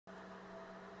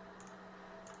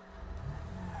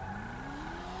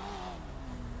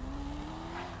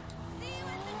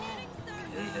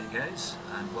guys,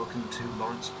 and welcome to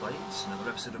Laurence Plays, another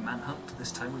episode of Manhunt,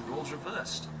 this time with roles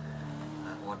reversed.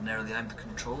 Ordinarily I'm the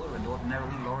controller, and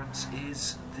ordinarily Laurence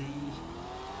is the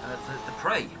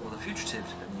prey, or the fugitive,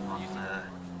 depending on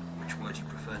which word you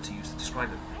prefer to use to describe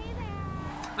it.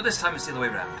 But this time it's the other way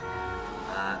around.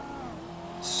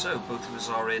 So both of us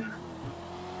are in,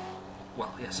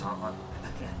 well, yes,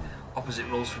 opposite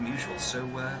roles from usual, so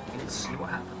we'll see what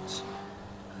happens.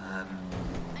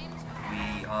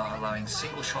 We are allowing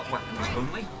single-shot weapons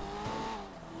only,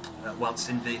 whilst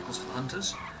in vehicles for the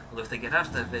hunters. Although if they get out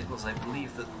of their vehicles, I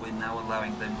believe that we're now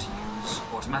allowing them to use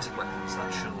automatic weapons.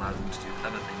 That should allow them to do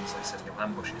clever things like setting up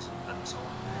ambushes and so on.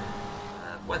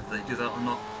 Whether they do that or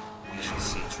not, we shall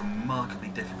see. It's remarkably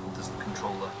difficult as the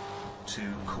controller to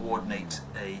coordinate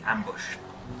an ambush.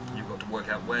 You've got to work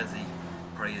out where the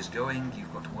prey is going,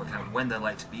 you've got to work out when they're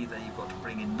likely to be there, you've got to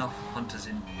bring enough hunters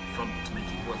in front to make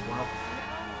it worthwhile.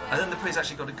 And then the prey's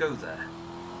actually got to go there.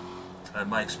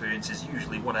 My experience is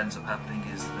usually what ends up happening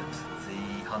is that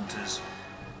the hunters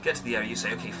get to the area, you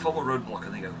say, okay, form a roadblock,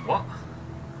 and they go, what?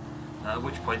 At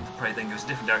which point the prey then goes a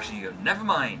different direction, you go, never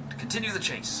mind, continue the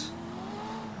chase.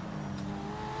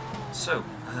 So,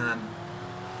 here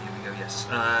we go, yes.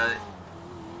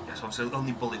 Yes, obviously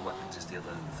only bullet weapons is the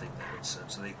other thing there, it's,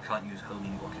 so they can't use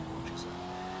homing rocket launchers.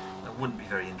 That wouldn't be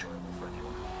very enjoyable for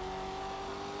anyone.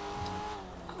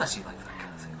 Unless you like that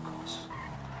kind of thing, of course.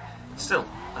 Still,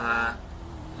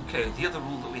 okay, the other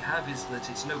rule that we have is that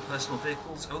it's no personal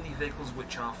vehicles, only vehicles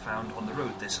which are found on the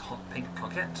road. This hot pink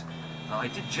coquette, I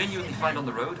did genuinely find on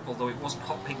the road, although it wasn't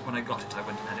hot pink when I got it, I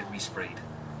went and had it resprayed,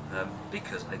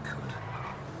 because I could.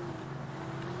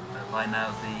 By now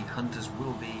the hunters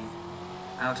will be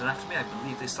out and after me. I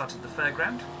believe they started the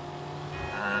fairground,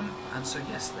 and so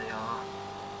yes, they are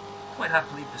quite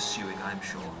happily pursuing, I'm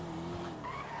sure.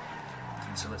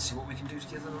 And so let's see what we can do to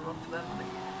give them a run for their money.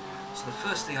 So the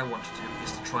first thing I want to do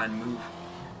is to try and move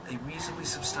a reasonably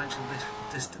substantial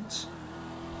distance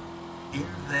in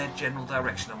their general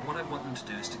direction, and what I want them to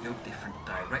do is to go different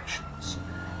directions,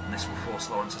 and this will force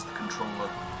Laurence as the controller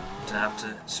to have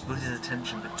to split his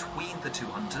attention between the two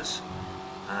hunters,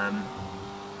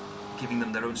 giving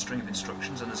them their own string of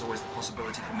instructions, and there's always the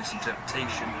possibility for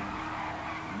misinterpretation.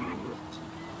 Ooh,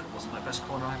 that wasn't my best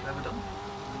corner I've ever done.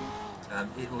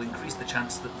 It will increase the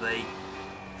chance that they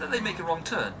make a wrong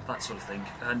turn, that sort of thing,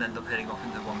 and end up heading off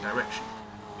in the wrong direction.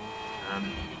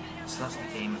 So that's the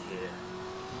aim here.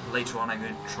 Later on I'm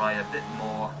going to try a bit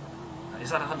more...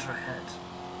 is that a hunter ahead?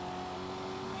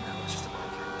 No, it's just a bike.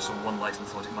 I saw one light and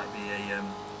thought it might be a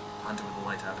hunter with a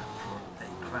light out for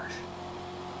a crash.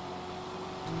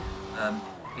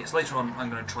 Yes, later on I'm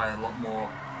going to try a lot more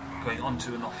going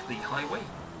onto and off the highway,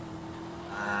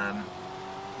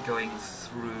 going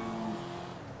through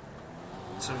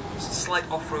sort of slight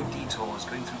off-road detours,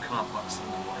 going through car parks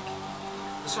and the like.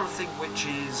 The sort of thing which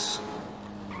is,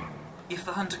 if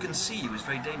the hunter can see you, is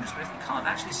very dangerous, but if they can't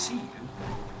actually see you,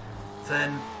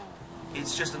 then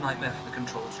it's just a nightmare for the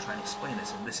controller to try and explain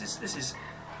it. And this is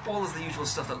all of the usual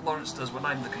stuff that Laurence does when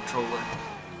I'm the controller,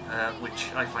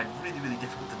 which I find really, really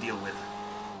difficult to deal with.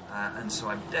 And so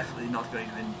I'm definitely not going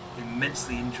to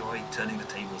immensely enjoy turning the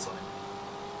tables on him.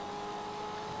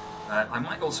 I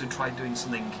might also try doing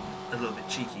something a little bit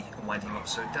cheeky and winding him up.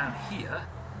 So down here,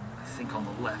 I think on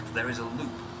the left, there is a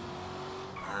loop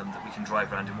that we can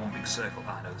drive around in one big circle.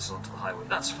 Ah, no, this is onto the highway.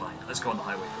 That's fine. Let's go on the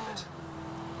highway for a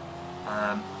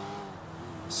bit.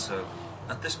 So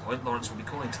at this point, Laurence will be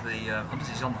calling to the hunters.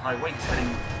 He's on the highway. He's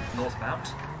heading northbound.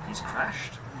 He's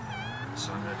crashed.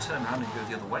 So I'm going to turn around and go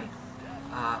the other way.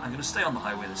 I'm going to stay on the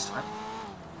highway this time.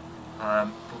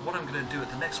 But what I'm going to do at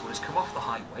the next one is come off the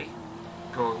highway,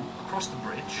 go across the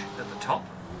bridge at the top,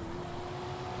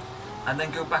 and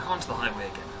then go back onto the highway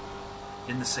again,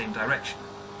 in the same direction.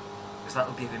 Because that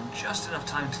will give him just enough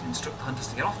time to instruct the hunters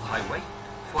to get off the highway,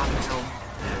 before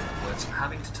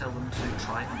having to tell them to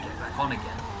try and get back on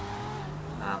again.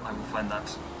 I will find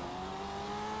that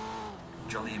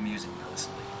jolly amusing,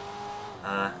 personally.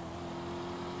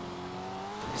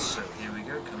 So here we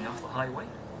go, coming off the highway.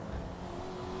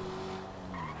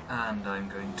 And I'm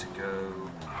going to go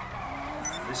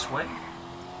this way,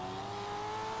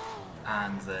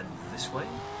 and then this way,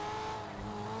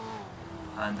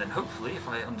 and then hopefully, if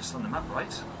I understand the map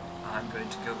right, I'm going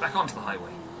to go back onto the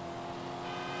highway.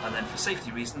 And then for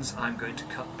safety reasons, I'm going to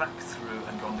cut back through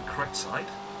and go on the correct side.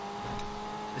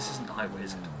 This isn't the highway,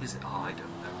 is it? Is it? Oh, I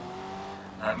don't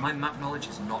know. My map knowledge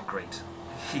is not great,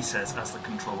 he says, as the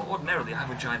controller. Ordinarily, I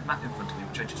have a giant map in front of me,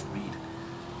 which I just read,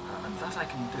 and that I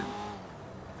can do.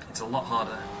 It's a lot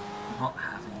harder not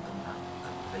having the map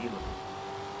available.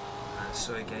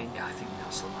 So again, yeah, I think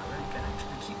we're still on my way again. I'm just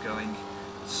going to keep going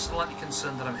slightly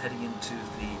concerned that I'm heading into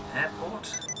the airport,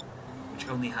 which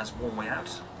only has one way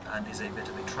out and is a bit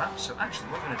of a trap. So actually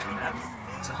what I'm going to do now,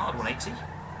 it's a hard 180.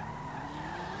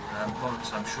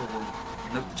 Laurence, I'm sure, will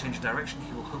note the change of direction.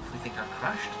 He will hopefully think I've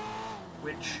crashed,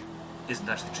 which isn't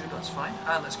actually true, but that's fine.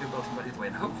 And let's go belting back the other way,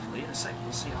 and hopefully in a second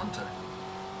we'll see a hunter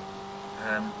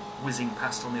whizzing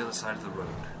past on the other side of the road.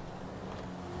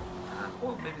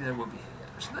 Or maybe there will be here.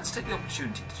 So let's take the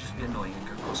opportunity to just be annoying and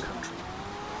go cross country.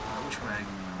 Which way am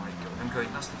I going? I'm going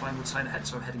past the Vinewood sign ahead,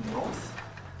 so I'm heading north.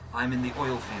 I'm in the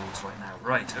oil fields right now.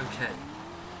 Right, okay.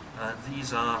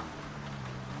 These are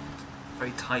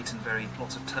very tight and very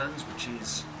lots of turns, which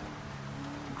is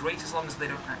great as long as they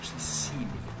don't actually see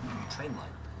me. Train line.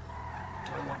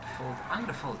 Do I want to follow? I'm going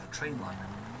to follow the train line.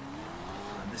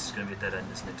 This is going to be a dead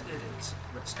end, isn't it? It is.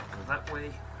 Let's not go that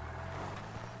way.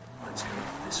 Let's go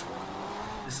this one.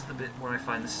 This is the bit where I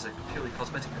find this is a purely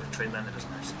cosmetic bit of train line that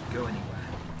doesn't actually go anywhere.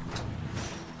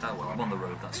 Oh well, I'm on the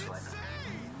road, that's fine.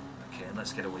 Okay, and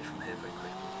let's get away from here very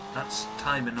quickly. That's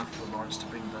time enough for Laurence to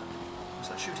bring that... Was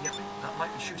that shooting at me? That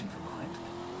might be shooting from behind.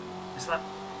 Is that...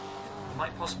 It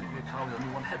might possibly be a car with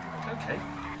only one headlight. Okay.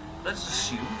 Let's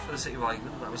assume, for the sake of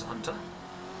argument, that was a hunter.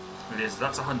 It is,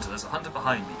 that's a hunter. There's a hunter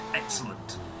behind me.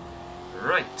 Excellent.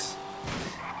 Right.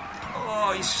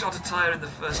 Oh, he shot a tyre in the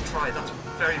first try. That's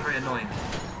very, very annoying.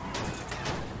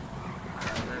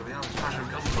 There we are. Flash of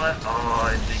gunfire. Oh,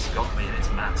 he's got me, and it's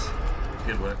Matt.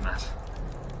 Good work, Matt.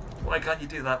 Why can't you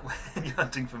do that when you're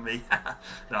hunting for me?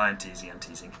 No, I'm teasing, I'm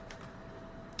teasing.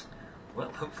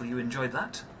 Well, hopefully you enjoyed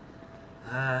that.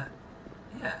 Yeah.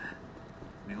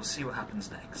 We will see what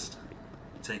happens next.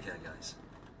 Take care, guys.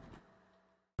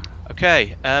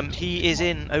 Okay, he is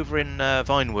over in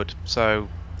Vinewood, so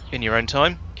in your own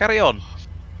time, carry on.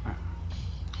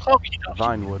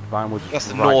 Vinewood. That's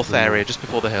the north area, just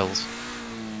before the hills.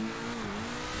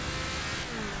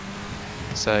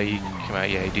 So you come out,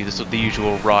 yeah, you do the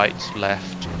usual right,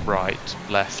 left,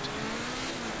 left.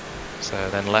 So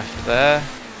then left there,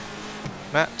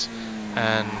 Matt,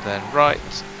 and then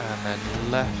right, and then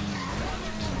left.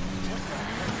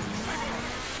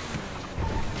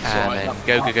 And then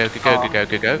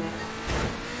go.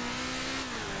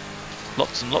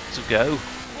 Lots and lots of go.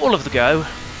 All of the go.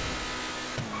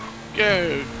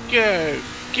 Go.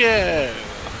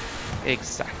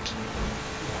 Exactly.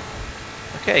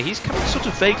 Okay, he's coming sort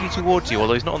of vaguely towards you,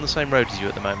 although he's not on the same road as you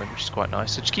at the moment, which is quite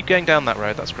nice. So just keep going down that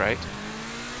road, that's great.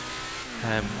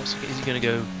 Is he going to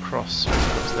go across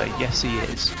there? Yes, he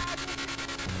is.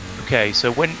 Okay,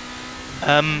 so when...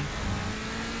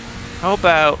 how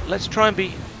about... Let's try and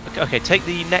be... Okay, take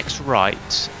the next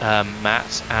right,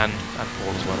 Matt, and Paul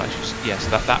as well, actually. Yes,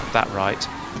 that right.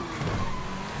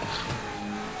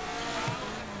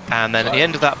 And then at the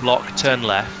end of that block, turn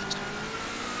left.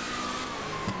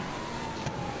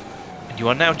 And you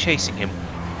are now chasing him.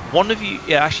 One of you...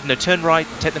 Yeah, actually, no, turn right,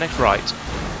 take the next right.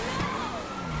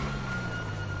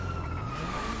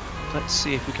 Let's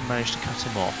see if we can manage to cut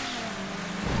him off.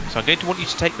 So I'm going to want you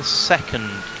to take the second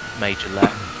major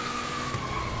left.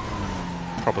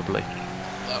 Probably.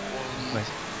 That one.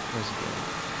 Where's he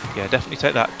going? Yeah, definitely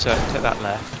take that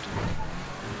left.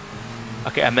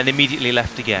 Okay, and then immediately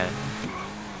left again.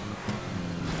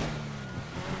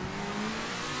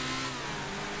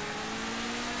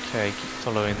 Okay, keep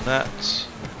following that.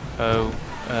 Oh,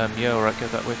 yeah, alright, go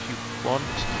that way if you want.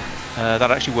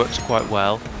 That actually works quite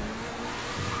well.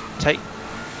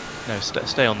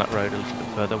 Stay on that road a little bit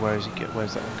further. Where's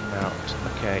that one come out?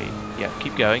 Okay, yeah,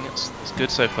 keep going. That's good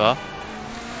so far.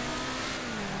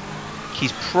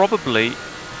 He's probably...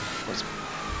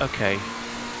 Okay.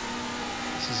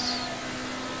 This is...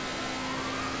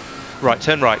 Right,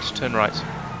 turn right.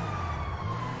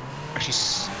 Actually,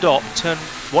 stop.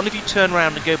 One of you turn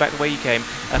around and go back the way you came.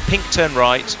 Pink turn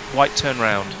right, white turn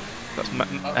round. That's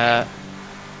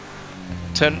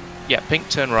pink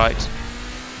turn right.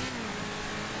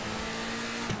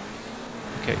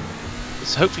 Okay.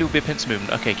 This hopefully will be a pincer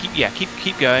movement. Okay,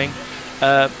 keep going.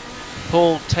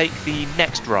 Paul, take the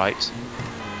next right.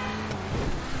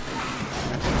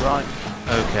 Right.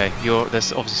 Okay,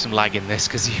 there's obviously some lag in this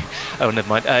because you... Oh, never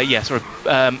mind. Yeah, sorry.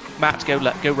 Matt, go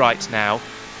right now.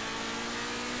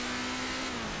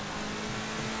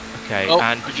 Okay, oh,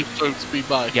 and... I just don't speed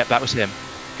by. Yep, that was him.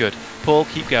 Good. Paul,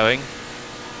 keep going.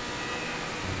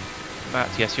 Matt,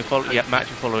 yes, you're following. Yep, Matt,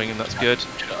 you're following him. That's good.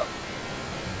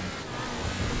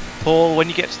 Paul, when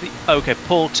you get to the... Okay,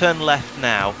 Paul, turn left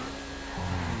now.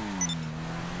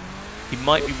 He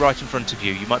might be right in front of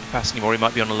you. You might be passing him, or he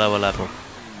might be on a lower level.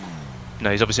 No,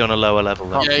 he's obviously on a lower level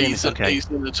then. Yeah, he's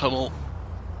in the tunnel.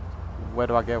 Where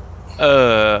do I go?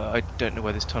 I don't know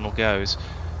where this tunnel goes.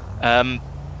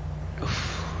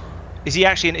 Is he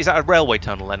actually? Is that a railway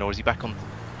tunnel then, or is he back on?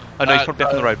 Oh no, he's probably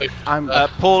back on the road. I'm.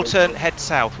 Paul, head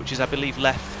south, which is I believe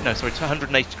left. No, sorry, it's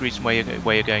 180 degrees from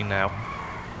where you're going now.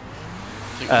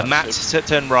 Matt,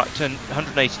 turn right, turn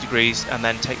 180 degrees, and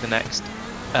then take the next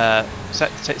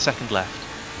second left.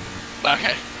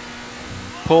 Okay.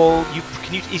 Paul,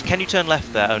 can you turn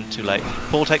left there? Oh, too late.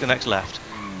 Paul, take the next left.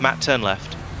 Matt, turn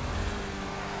left.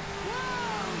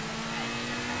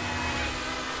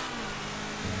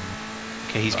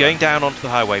 Okay, he's going down onto the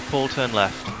highway. Paul, turn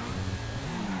left.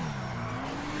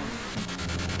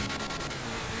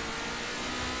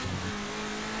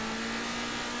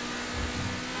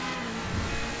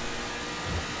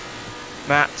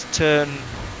 Matt, turn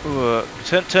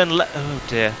left. Oh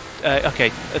dear.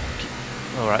 Okay.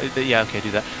 All right. Yeah. Okay.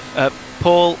 Do that.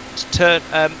 Paul, turn.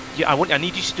 Yeah. I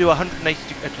need you to do a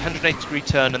 180 degree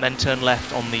turn and then turn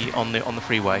left on the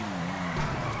freeway.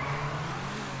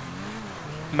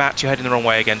 Matt, you're heading the wrong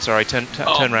way again. Sorry. Turn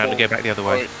around and go back the other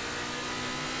way.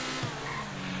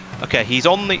 Okay. He's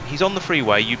on the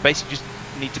freeway. You basically just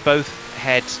need to both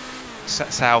head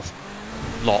south.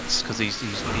 Lots, because it's the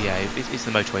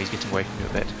motorway. He's getting away from you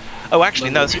a bit. Oh, actually,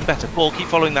 no, that's even better. Paul, keep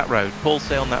following that road. Paul,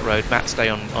 stay on that road. Matt, stay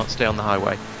on the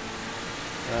highway.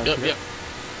 Yep.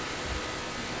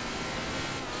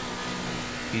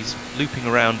 He's looping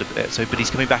around a bit, but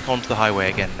he's coming back onto the highway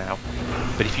again now.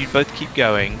 But if you both keep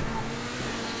going,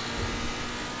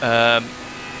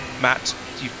 Matt,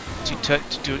 you turn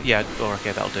to yeah. Oh,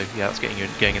 okay, that'll do. Yeah, that's getting you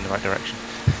going in the right direction.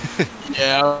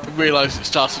 Yeah, I realised it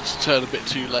started to turn a bit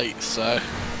too late, so...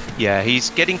 Yeah, he's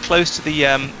getting close to the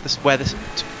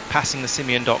passing the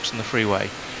Simeon docks on the freeway.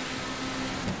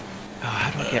 Oh, how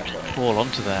do I get Paul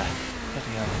onto there?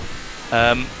 Bloody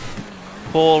hell.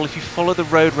 Paul, if you follow the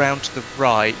road round to the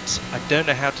right, I don't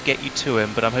know how to get you to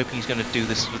him, but I'm hoping he's going to do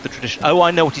this with the tradition. Oh, I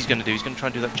know what he's going to do. He's going to try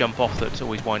and do that jump off that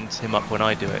always winds him up when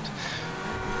I do it.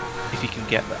 If he can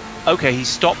get that. Okay, he's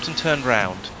stopped and turned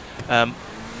round.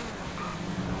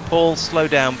 Paul, slow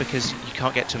down because you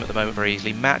can't get to him at the moment very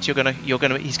easily. Matt,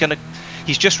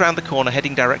 he's just round the corner,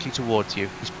 heading directly towards you.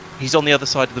 He's on the other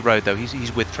side of the road though.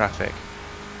 He's with traffic.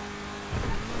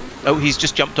 Oh, he's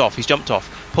just jumped off. He's jumped off.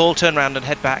 Paul, turn around and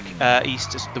head back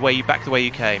east, the way you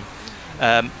came.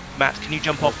 Matt, can you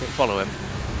jump off and follow him?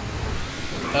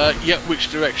 Yeah. Which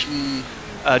direction?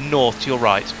 North to your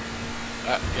right.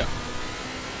 Yeah.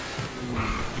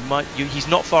 He's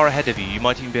not far ahead of you. You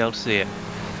might even be able to see him.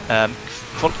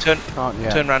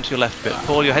 Turn around to your left a bit.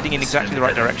 Paul, you're heading in exactly the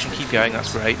right direction. Keep going,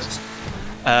 that's great.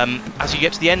 As you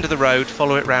get to the end of the road,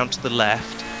 follow it round to the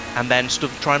left, and then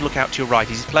try and look out to your right.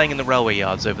 He's playing in the railway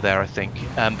yards over there, I think.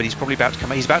 But he's probably about to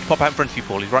come. He's about to pop out in front of you,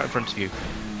 Paul. He's right in front of you.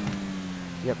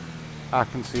 Yep, I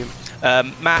can see him.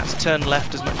 Matt, turn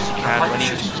left as much as you can when you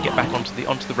just get back onto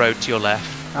the road to your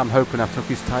left. I'm hoping I took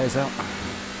his tyres out.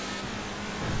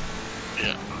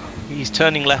 Yeah. He's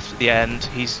turning left at the end.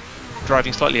 He's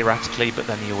driving slightly erratically, but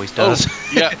then he always does.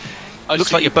 Oh, yeah.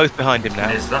 Looks like you're both behind him now.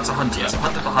 It is, that's a hunter. There's a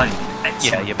hunter behind you.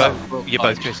 Excellent. Yeah, you're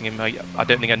both chasing him. I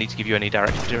don't think I need to give you any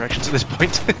directions at this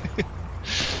point.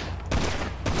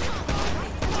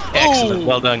 Excellent.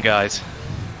 Well done, guys.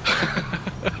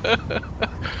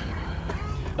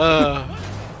 Was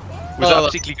that a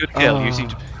particularly good kill? You seem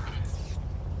to...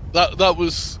 That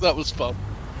was fun.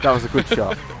 That was a good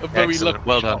shot. A very Excellent. lucky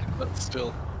Well shot, done. but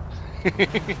still.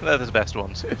 They're the best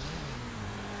ones.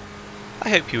 I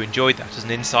hope you enjoyed that as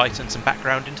an insight and some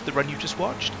background into the run you just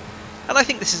watched. And I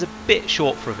think this is a bit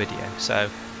short for a video, so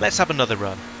let's have another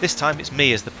run. This time it's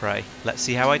me as the prey. Let's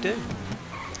see how I do.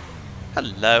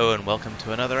 Hello and welcome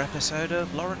to another episode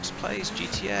of Laurence Plays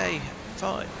GTA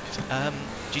 5.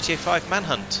 GTA 5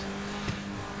 Manhunt.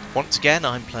 Once again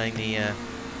I'm playing the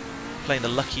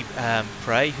lucky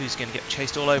prey who's going to get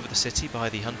chased all over the city by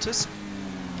the hunters.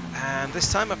 And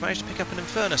this time I've managed to pick up an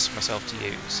Infernus for myself to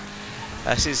use.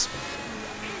 This is...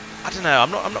 I don't know,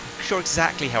 I'm not sure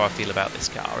exactly how I feel about this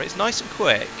car. It's nice and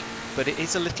quick, but it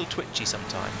is a little twitchy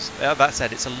sometimes. That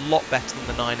said, it's a lot better than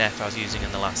the 9F I was using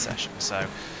in the last session, so...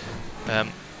 there's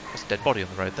a dead body on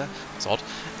the road there, that's odd.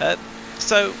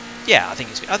 So, yeah, I think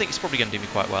it's probably going to do me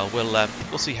quite well.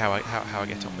 We'll see how I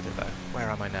get on with it though. Where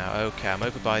am I now? Okay, I'm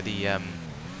over by the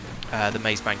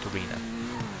Maze Bank Arena.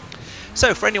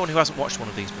 So, for anyone who hasn't watched one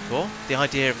of these before, the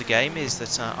idea of the game is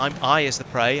that I, as the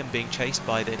prey, am being chased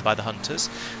by the hunters.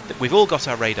 That we've all got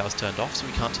our radars turned off, so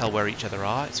we can't tell where each other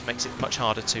are. It makes it much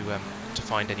harder to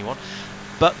find anyone.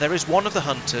 But there is one of the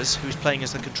hunters who's playing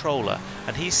as the controller,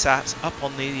 and he's sat up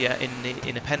on the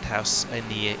in a penthouse in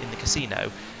the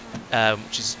casino,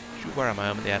 which is where am I?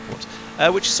 I'm at the airport,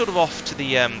 which is sort of off to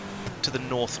the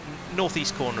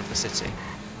northeast corner of the city.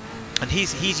 And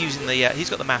he's using the he's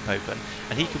got the map open,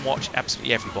 and he can watch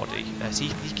absolutely everybody. So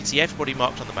he can see everybody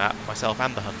marked on the map, myself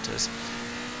and the hunters.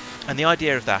 And the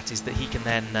idea of that is that he can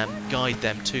then guide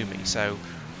them to me. So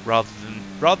rather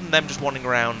than them just wandering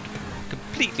around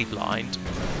completely blind.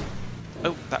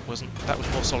 Oh, that was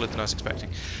more solid than I was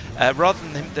expecting. Rather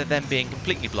than them being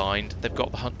completely blind, they've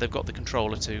got the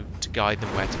controller to guide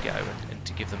them where to go and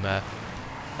to give them a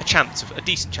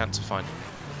decent chance of finding me.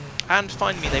 And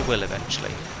find me they will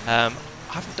eventually. I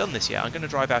haven't done this yet. I'm going to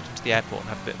drive out into the airport and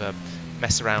have a bit of a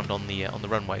mess around on the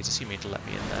runways, assuming it'll let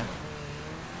me in there.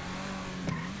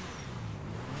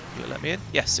 Will it let me in?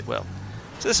 Yes, it will.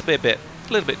 So this will be a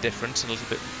little bit different and a little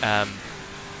bit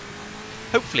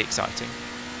hopefully exciting.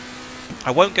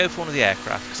 I won't go for one of the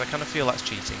aircraft because I kind of feel that's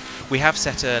cheating. We have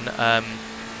set a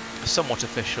somewhat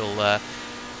official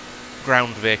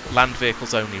land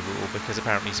vehicles only rule, because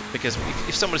apparently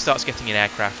if someone starts getting an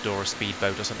aircraft or a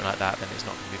speedboat or something like that, then it's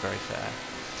not going to be very fair.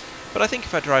 But I think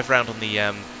if I drive around on the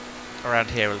around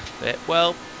here a little bit,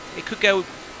 well, it could go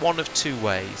one of two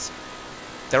ways.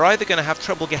 They're either going to have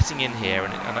trouble getting in here,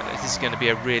 and this is going to be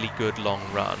a really good long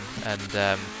run, and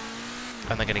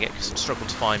they're going to struggle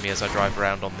to find me as I drive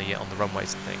around on the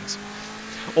runways and things.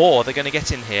 Or they're going to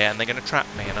get in here and they're going to trap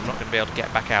me, and I'm not going to be able to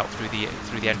get back out through the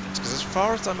entrance. Because as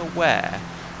far as I'm aware,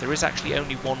 there is actually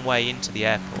only one way into the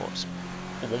airport,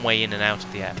 or one way in and out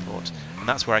of the airport, and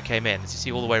that's where I came in. As you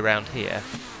see all the way around here,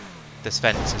 there's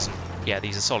fences, and yeah,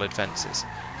 these are solid fences.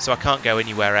 So I can't go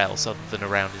anywhere else other than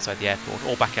around inside the airport,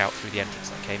 or back out through the entrance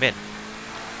that I came in.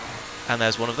 And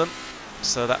there's one of them.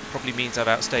 So that probably means I've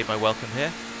outstayed my welcome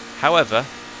here. However,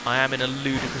 I am in a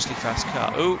ludicrously fast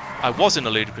car. Oh, I was in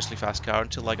a ludicrously fast car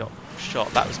until I got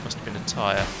shot. That must have been a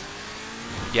tyre.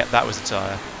 Yep, that was a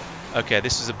tyre. Okay,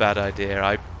 this was a bad idea.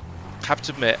 I have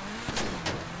to admit,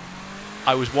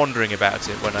 I was wondering about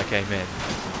it when I came in.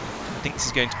 I think this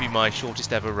is going to be my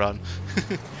shortest ever run.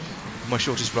 My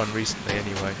shortest run recently,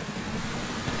 anyway.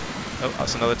 Oh,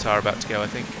 that's another tyre about to go, I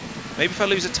think. Maybe if I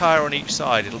lose a tyre on each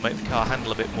side, it'll make the car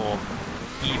handle a bit more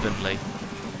evenly.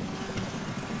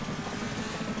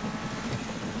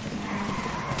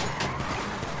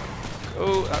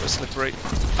 Oh, that was slippery.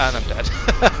 And I'm dead.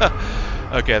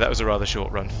 Okay, that was a rather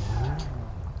short run.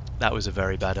 That was a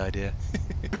very bad idea.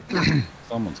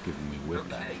 Someone's giving me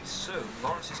whiplash. Okay, so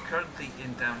Laurence is currently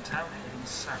in downtown heading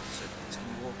south, so please can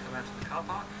you all come out of the car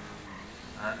park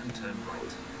and turn right.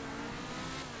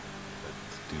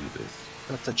 Let's do this.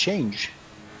 That's a change.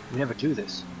 We never do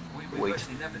this. We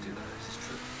actually never do that, this is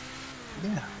true.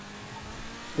 Yeah.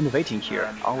 Innovating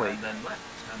here, always. And then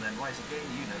left, and then right again,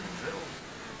 you know the drill.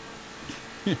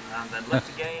 And then left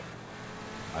again.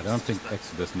 I don't think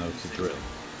Exodus knows the drill.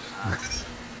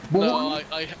 No,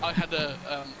 I had a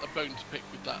bone to pick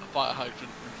with that fire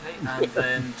hydrant. Okay, and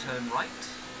then turn right.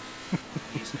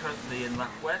 He's currently in La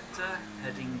Puerta,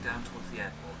 heading down towards the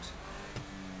airport.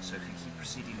 So if you keep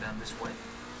proceeding down this way.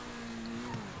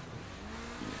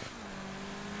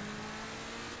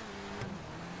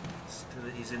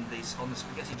 Still, he's on the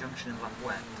Spaghetti Junction in La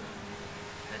Puerta,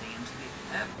 heading into the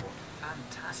airport.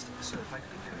 Fantastic. So if I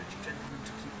could encourage you gentlemen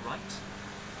to keep right,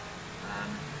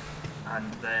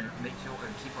 and then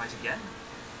keep right again,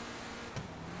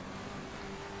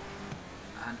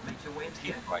 and make your way into the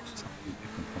airport.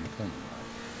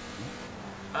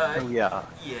 Oh yeah.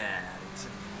 Yeah.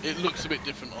 It looks a bit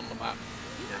different on the map.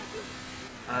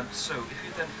 Yeah. So if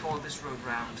you then follow this road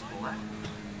round to the left.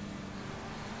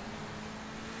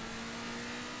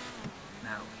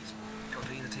 Now he's got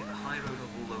to either take the high road or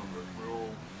the low road. We're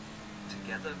all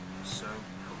together, so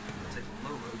hopefully we'll take the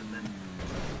low road and then.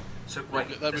 So right,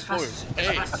 as fast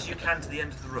as you can to the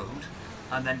end of the road,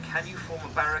 and then can you form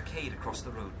a barricade across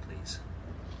the road, please?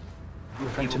 You're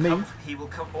referring to me? He will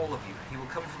come, all of you. He will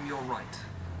come from your right.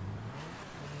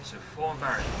 So form a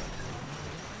barricade.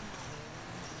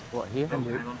 What here? Oh,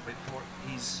 hang on, wait for it.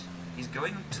 He's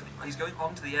going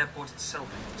onto the airport itself.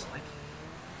 It looks like.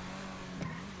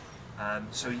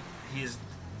 So he is.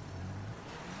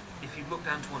 If you look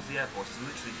down towards the airport, he's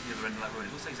literally at the other end of that road.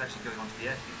 It looks like he's actually going onto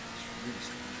the airfield. It's really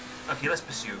strange. Okay, let's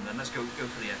pursue him then. Let's go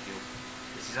for the airfield.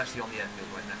 This is actually on the airfield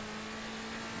right now.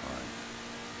 Right.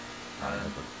 I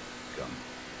have a gun.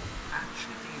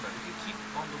 Actually, thinking about it, if you keep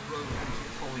on the road and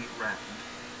keep following it round,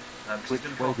 because Which he's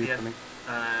going to way go off are the you coming?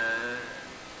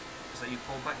 so you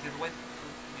pull back the other way,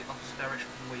 the opposite direction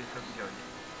from where you're currently going.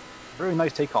 Very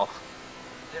nice takeoff.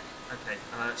 Yep. Okay.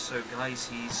 So guys,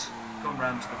 he's gone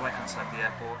round to the right hand side of the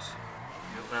airport. So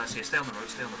yeah, stay on the road.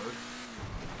 Stay on the road.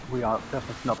 We are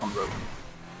definitely not on the road.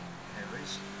 There it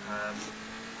is.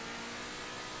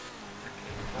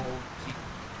 Okay, all keep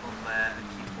on there and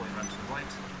keep falling around to the right.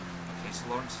 Okay, so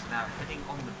Laurence is now heading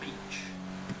on the beach.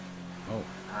 Oh,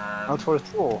 Out for a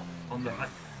stroll. I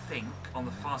think on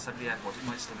the far side of the airport, it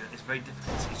might still be. It's very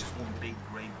difficult to see. It's just one big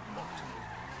grey block to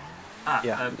move.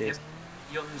 Yeah, it is.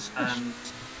 Yuns and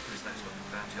who's that?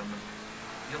 Bounty on them.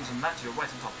 Yuns and Matt, you're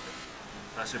right on top of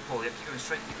them. So Paul, yeah, keep going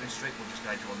straight. We'll just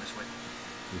guide you on this way.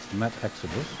 is Matt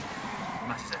Exodus?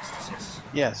 Matt is Exodus, yes.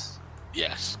 Yes.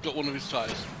 Yes, got one of his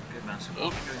tyres. Good man. So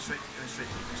Paul, keep going straight.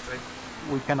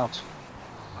 We cannot.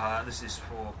 This is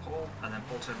for Paul, and then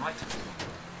Paul turn right.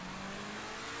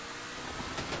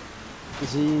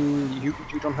 Is he? You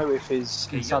don't know if he's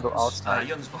inside or outside.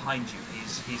 Yun's behind you.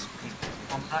 He's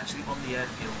actually on the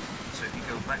airfield. So if you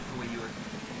go back the way you were,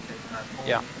 Paul,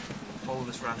 Yeah. follow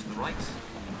this round to the right.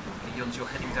 Okay, Yuns, you're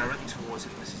heading directly towards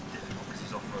him. This is difficult because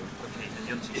he's off road. Okay, and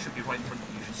Yuns, he should be right in front of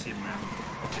you. You should see him now.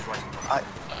 He's right on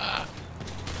top.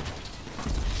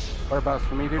 Whereabouts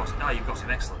for me, dude? You've got him.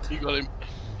 Excellent. You got him.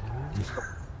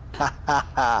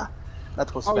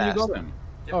 That was Oh, fast. you got him.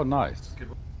 Yep. Oh, nice. Good.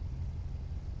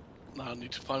 Now I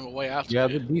need to find my way out. Yeah,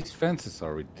 of here. these fences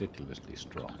are ridiculously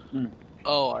strong.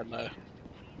 Oh, I know.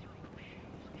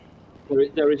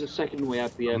 There is a second way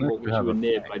out the Unless airport you which have you were a-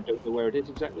 near, but I don't know where it is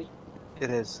exactly. It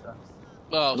is.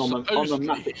 Well, And on the supposedly,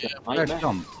 map it's yeah. a nightmare.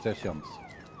 There's jumps.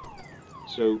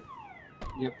 So,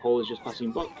 yeah, Paul is just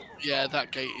passing Buck. Yeah,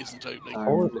 that gate isn't opening.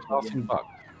 Or looking passing again. bug.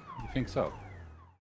 You think so?